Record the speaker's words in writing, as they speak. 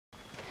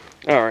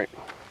All right.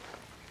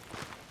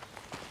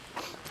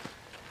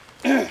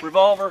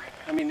 Revolver,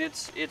 I mean,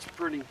 it's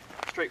pretty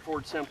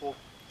straightforward, simple.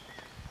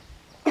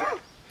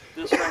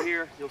 This right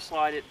here, you'll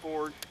slide it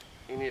forward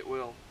and it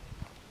will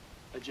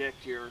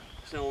eject your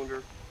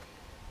cylinder.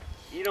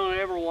 You don't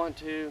ever want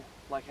to,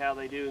 like how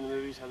they do in the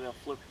movies, how they'll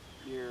flip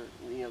your,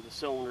 the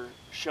cylinder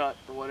shut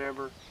or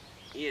whatever.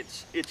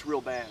 It's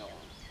real bad on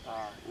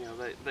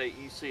them.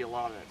 You see a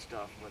lot of that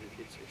stuff, but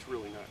it's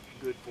really not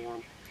good for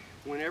them.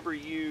 Whenever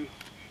you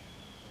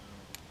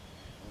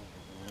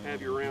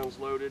have your rounds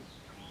loaded,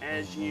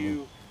 as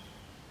you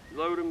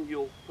load them,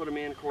 you'll put them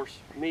in. Of course,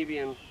 me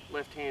being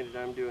left-handed,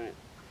 I'm doing it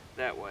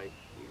that way.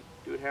 You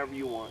do it however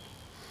you want.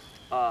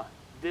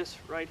 This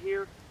right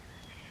here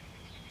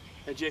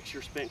ejects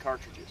your spent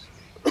cartridges.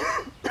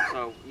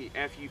 So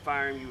after you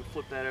fire them, you would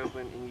flip that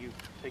open and you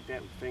take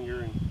that with your finger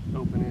and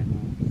open it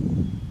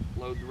and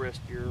load the rest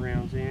of your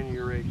rounds in.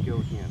 You're ready to go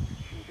again.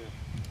 Okay.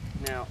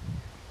 Now,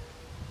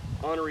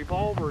 on a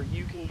revolver,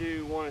 you can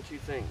do one of two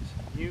things.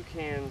 You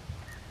can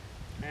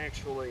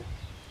actually,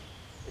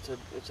 it's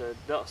a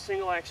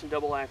single action,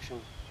 double action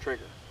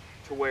trigger,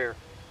 to where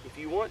if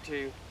you want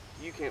to,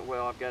 you can,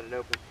 well, I've got it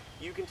open.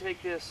 You can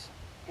take this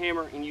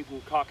hammer and you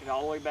can cock it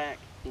all the way back,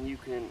 and you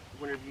can,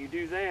 whenever you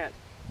do that,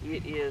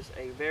 it is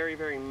a very,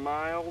 very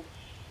mild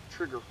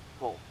trigger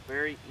pull,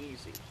 very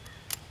easy.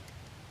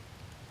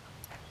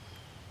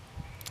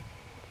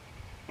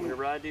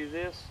 Whenever I do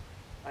this,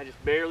 I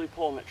just barely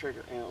pull on that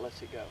trigger and it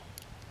lets it go.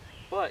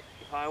 But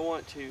if I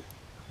want to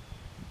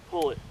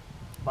pull it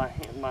by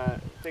my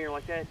finger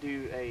like that,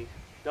 do a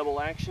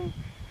double action.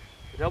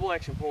 The double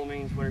action pull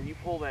means whenever you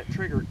pull that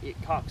trigger, it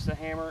cocks the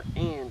hammer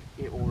and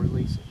it will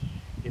release it.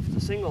 If it's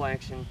a single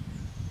action,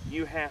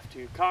 you have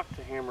to cock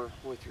the hammer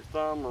with your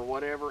thumb or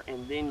whatever,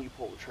 and then you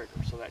pull the trigger.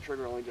 So that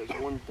trigger only does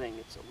one thing.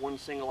 It's one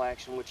single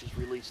action, which is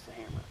release the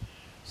hammer.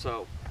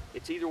 So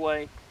it's either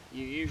way.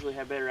 You usually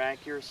have better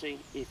accuracy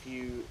if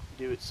you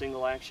do it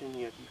single action.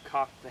 You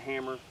cock the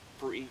hammer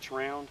for each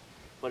round,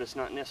 but it's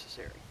not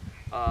necessary.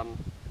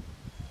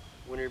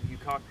 Whenever you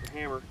cock the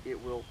hammer,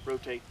 it will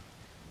rotate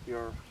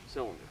your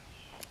cylinder.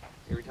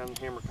 Every time the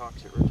hammer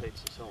cocks, it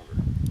rotates the cylinder.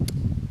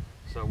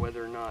 So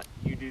whether or not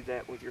you do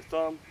that with your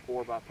thumb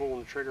or by pulling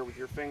the trigger with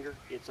your finger,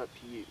 it's up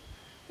to you.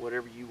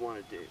 Whatever you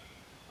want to do.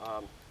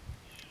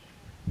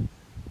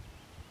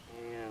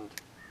 And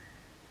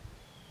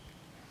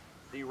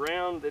the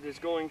round that is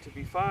going to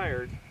be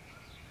fired,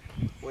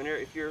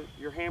 if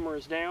your hammer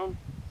is down,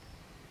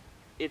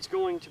 it's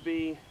going to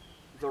be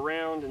the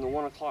round in the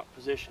 1 o'clock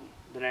position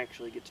that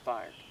actually gets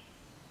fired.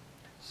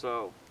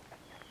 So,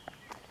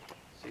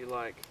 see,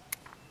 like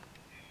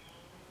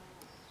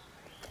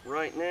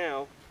right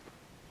now,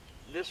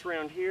 this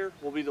round here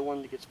will be the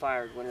one that gets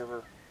fired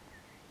whenever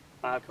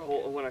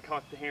when I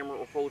cock the hammer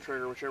or pull the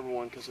trigger, whichever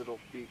one, because it'll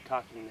be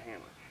cocking the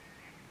hammer.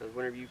 Because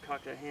whenever you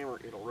cock that hammer,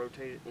 it'll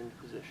rotate it into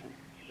position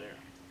there.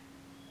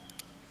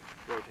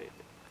 Rotate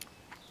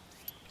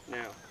it.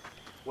 Now,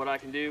 what I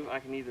can do, I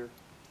can either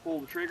pull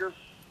the trigger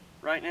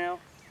right now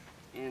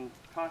and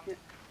cock it.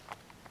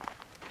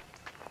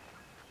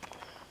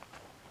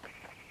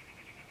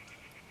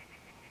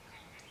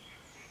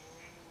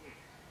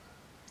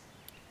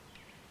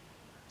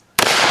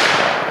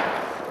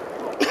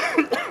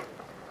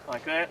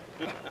 Like that.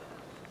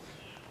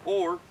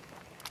 Or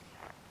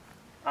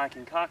I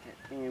can cock it,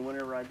 and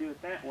whenever I do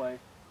it that way,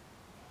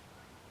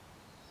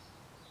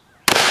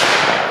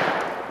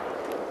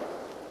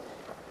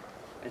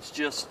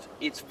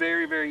 it's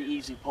very, very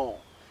easy pull.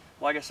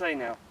 Like I say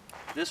now,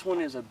 this one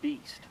is a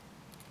beast.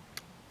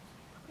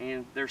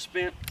 And they're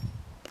spent,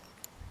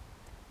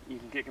 you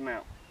can kick them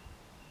out.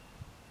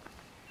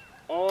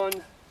 On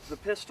the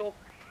pistol,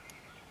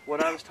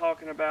 what I was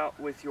talking about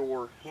with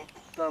your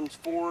thumbs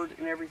forward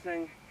and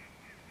everything,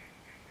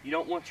 you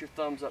don't want your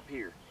thumbs up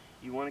here.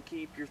 You want to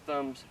keep your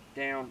thumbs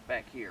down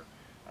back here.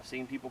 I've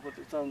seen people put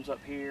their thumbs up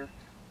here.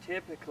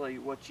 Typically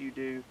what you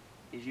do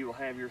is you will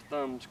have your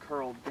thumbs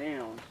curled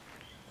down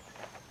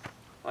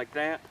like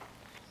that,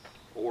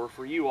 or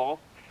for you all,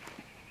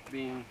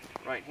 being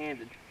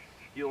right-handed,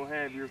 you'll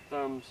have your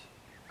thumbs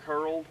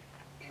curled,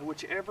 and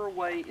whichever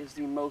way is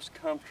the most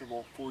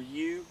comfortable for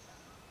you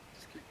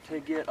to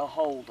get a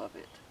hold of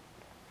it.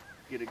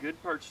 Get a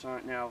good purchase on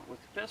it. Now with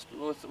the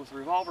pistol, with a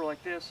revolver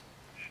like this,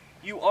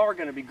 you are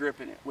going to be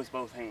gripping it with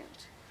both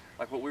hands.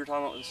 Like what we were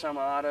talking about with the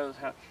semi-autos,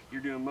 how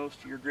you're doing most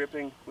of your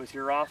gripping with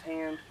your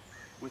offhand.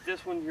 With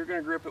this one, you're going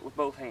to grip it with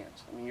both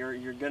hands. I mean,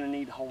 you're going to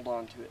need to hold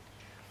on to it.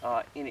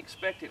 And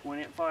expect it when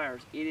it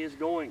fires.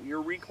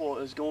 Your recoil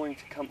is going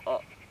to come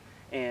up,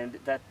 and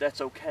that's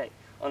okay.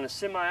 On a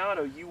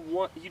semi-auto,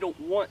 you don't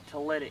want to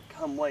let it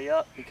come way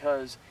up,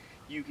 because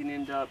you can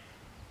end up,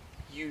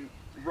 you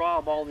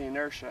rob all the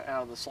inertia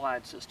out of the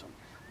slide system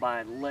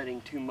by letting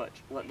it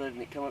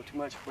come up too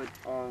much. But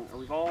on a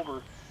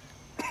revolver,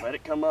 let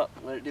it come up,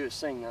 let it do its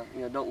thing.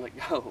 Now, don't let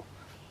go,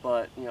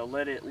 but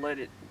let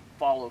it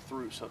follow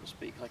through, so to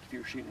speak. Like if you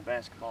were shooting a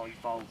basketball, you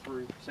follow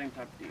through, same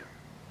type of deal.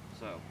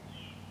 So,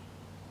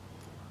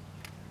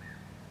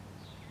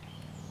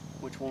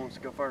 which one wants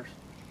to go first?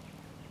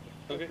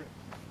 Okay.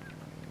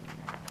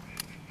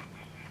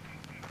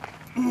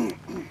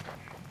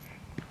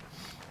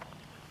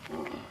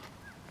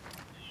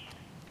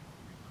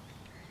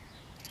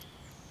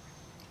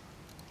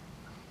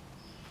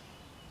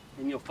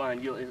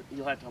 find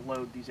you'll have to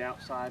load these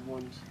outside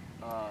ones.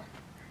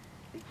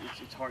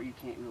 It's hard. You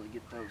can't really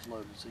get those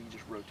loaded, so you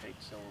just rotate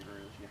the cylinder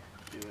as you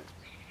do it.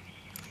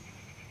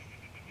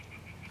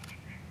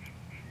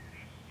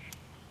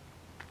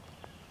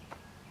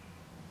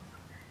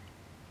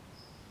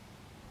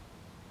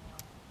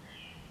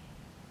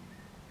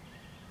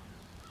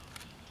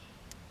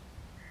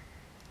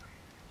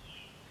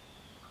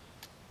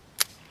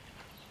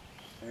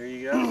 There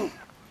you go.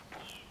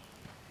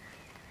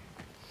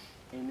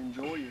 And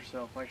enjoy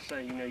yourself. Like I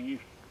say, you know, you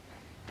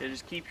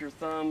just keep your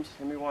thumbs.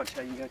 Let me watch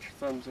how you got your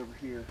thumbs over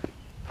here.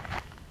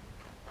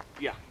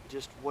 Yeah,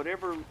 just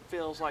whatever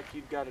feels like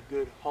you've got a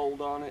good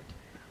hold on it,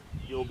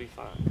 you'll be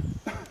fine.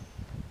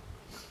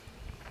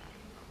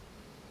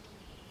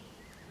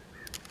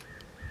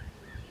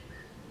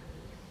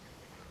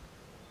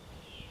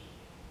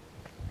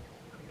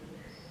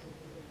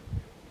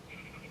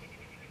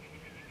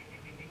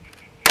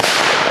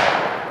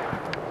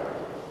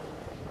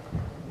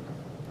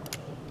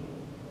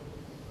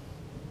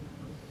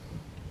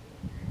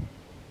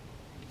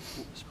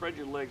 Spread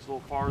your legs a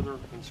little farther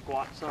and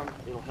squat some.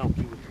 It'll help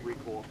you with the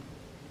recoil.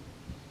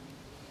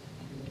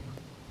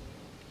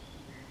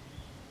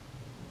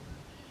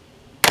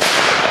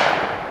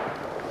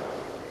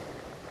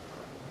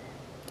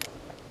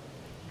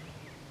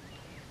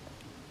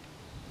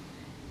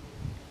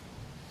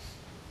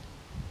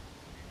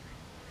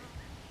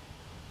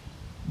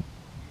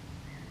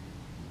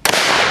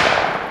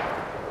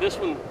 This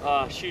one,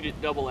 shoot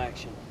it double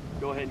action.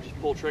 Go ahead and just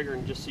pull trigger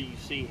and just so you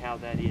see how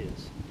that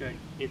is. Okay.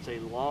 It's a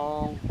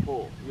long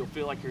pull. You'll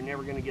feel like you're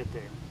never going to get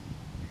there.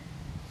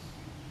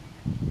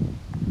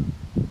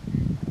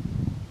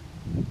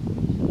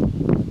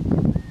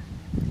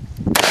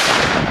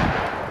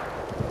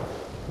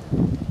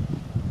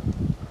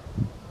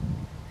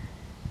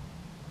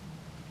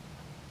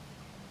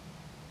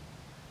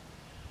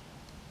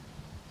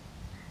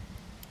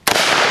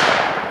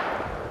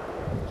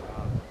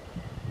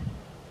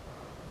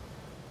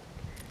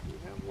 Do you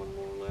have one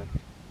more left?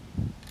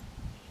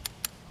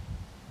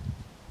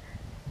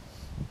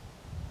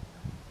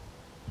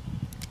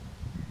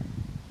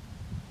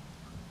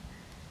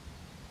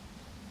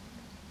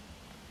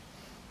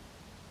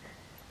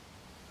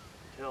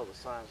 Tell the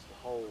size of the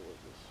hole that was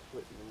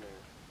splitting in there.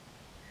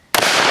 I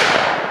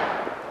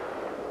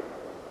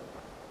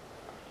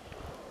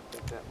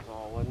think that was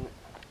all, wasn't it?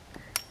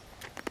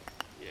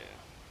 Yeah.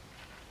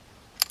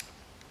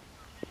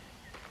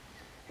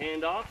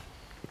 Hand off.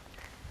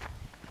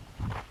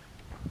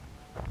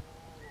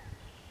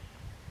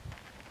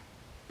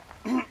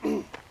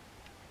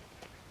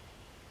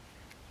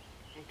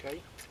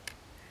 Okay.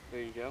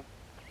 There you go.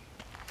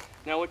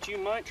 Now what you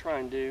might try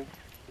and do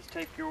is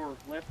take your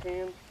left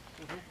hand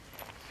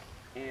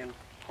and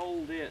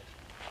hold it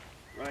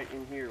right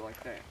in here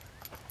like that.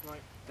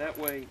 Right. That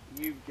way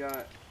you've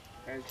got,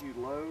 as you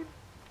load,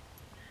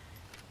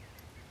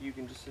 you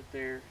can just sit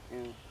there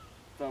and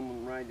thumb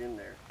them right in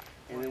there.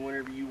 And then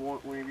whenever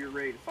you're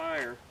ready to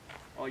fire,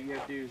 all you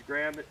have to do is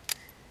grab it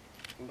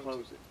and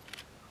close it.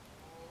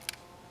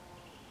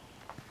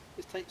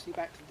 This takes me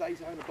back to the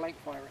days I owned a blank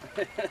fire.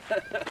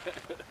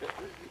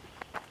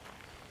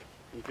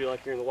 You feel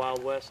like you're in the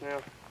Wild West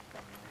now?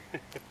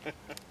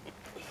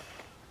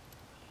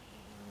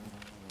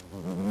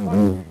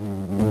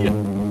 Yeah.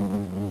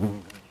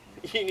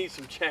 You need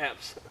some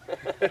chaps.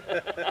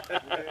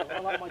 I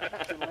like my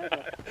chaps in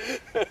leather.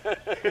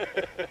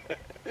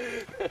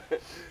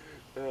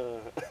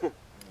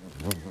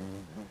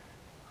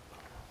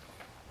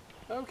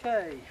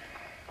 Okay.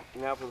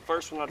 Now for the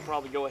first one, I'd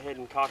probably go ahead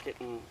and cock it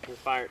and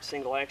fire it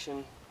single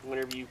action.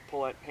 Whenever you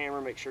pull that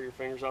hammer, make sure your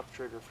finger's off the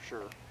trigger for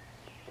sure.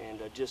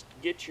 And just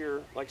get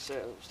your, like I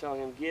said, I was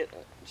telling him,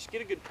 just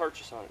get a good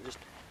purchase on it. Just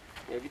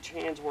get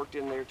your hands worked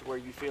in there to where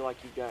you feel like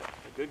you've got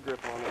a good grip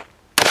on it.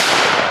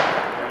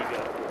 There you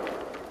go.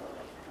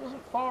 It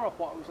wasn't far off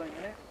what I was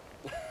aiming at.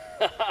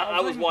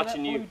 I was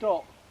watching you. Blue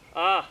dot.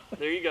 Ah,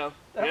 there you go.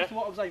 That's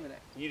what I was aiming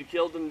at. You'd have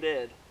killed them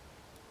dead.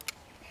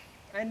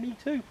 And me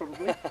too,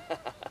 probably.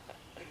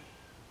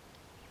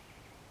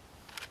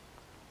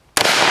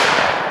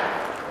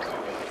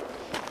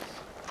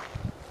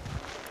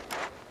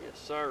 Yes,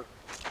 sir.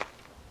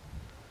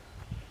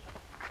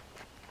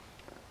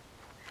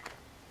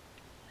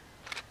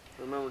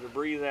 Remember to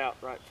breathe out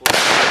right before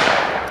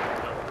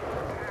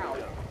Ow.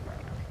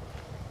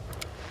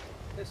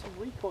 There's some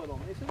recoil on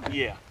this, isn't there?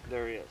 Yeah,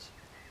 there is.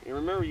 And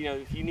remember,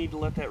 if you need to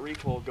let that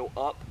recoil go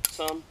up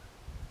some,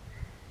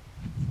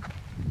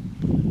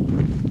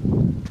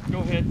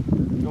 go ahead,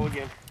 go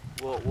again.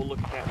 We'll look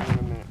at that one in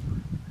a minute.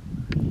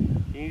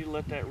 You need to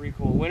let that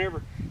recoil,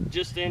 whenever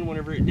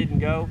it didn't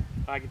go,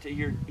 I can tell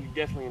you're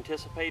definitely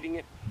anticipating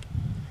it.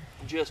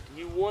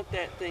 You want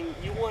that thing,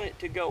 you want it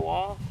to go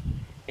off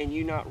and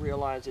you not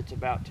realize it's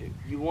about to.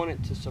 You want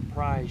it to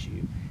surprise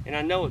you. And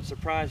I know it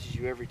surprises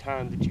you every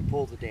time that you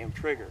pull the damn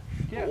trigger.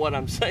 Yeah. But what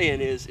I'm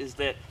saying is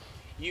that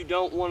you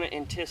don't want to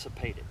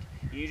anticipate it.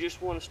 You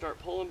just want to start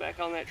pulling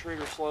back on that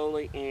trigger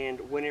slowly, and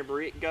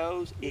whenever it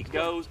goes,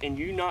 and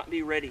you not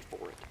be ready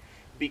for it.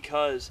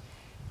 Because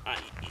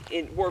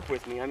and work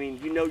with me. I mean,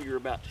 you know you're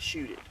about to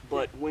shoot it,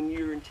 but when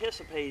you're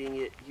anticipating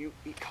it,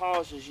 it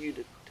causes you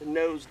to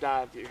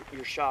nosedive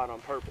your shot on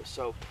purpose.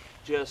 So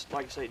just,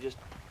 like I say, just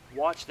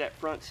watch that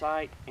front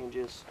sight and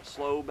just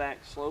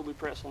slowly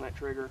press on that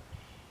trigger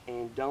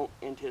and don't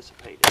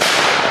anticipate it.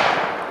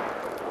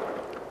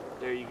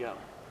 There you go.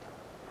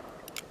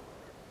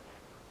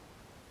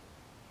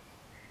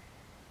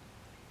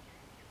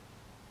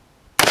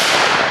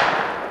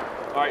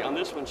 All right, on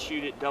this one,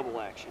 shoot it double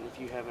action if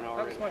you haven't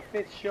already. That was my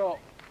 5th shot.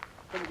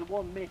 There was a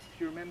 1 miss, if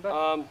you remember.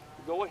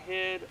 Go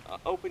ahead,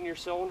 open your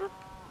cylinder.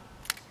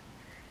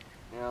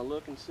 Now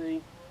look and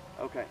see.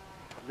 Okay,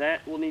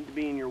 that will need to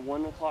be in your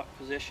 1 o'clock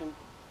position.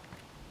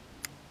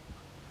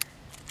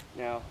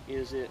 Now,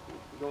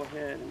 go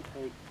ahead and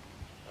take,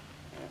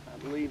 I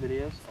believe it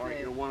is. All right,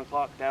 your 1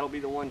 o'clock, that'll be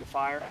the one to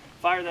fire.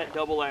 Fire that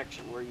double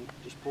action where you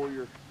just pull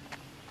your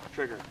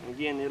trigger. And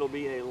again, it'll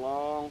be a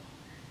long,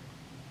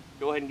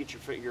 go ahead and get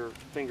your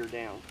finger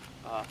down.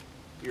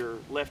 Your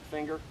left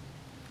finger,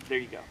 there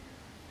you go.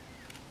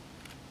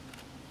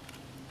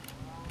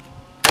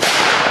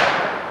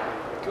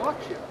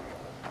 Gotcha.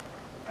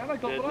 And I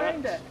got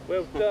behind it.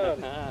 Well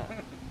done.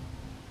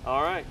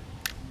 All right.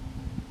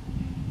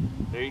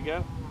 There you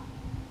go.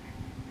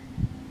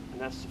 And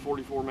that's the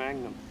 44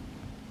 Magnum.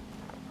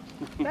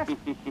 That's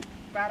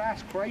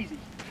badass crazy.